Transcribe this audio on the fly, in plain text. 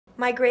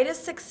My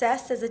greatest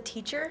success as a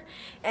teacher,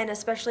 and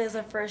especially as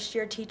a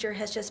first-year teacher,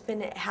 has just been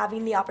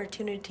having the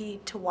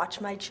opportunity to watch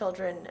my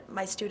children,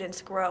 my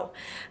students grow,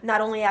 not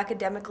only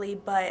academically,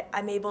 but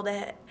I'm able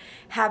to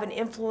have an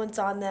influence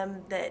on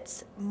them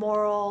that's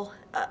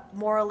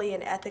morally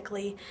and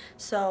ethically.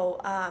 So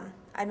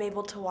I'm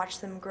able to watch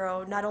them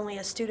grow, not only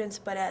as students,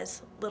 but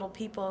as little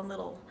people and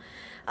little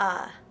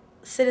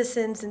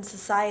citizens in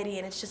society,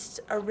 and it's just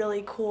a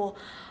really cool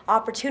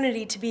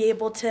opportunity to be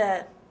able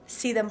to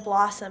see them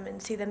blossom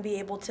and see them be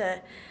able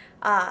to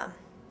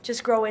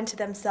just grow into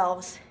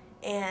themselves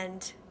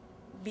and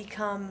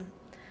become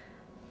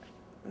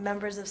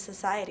members of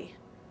society.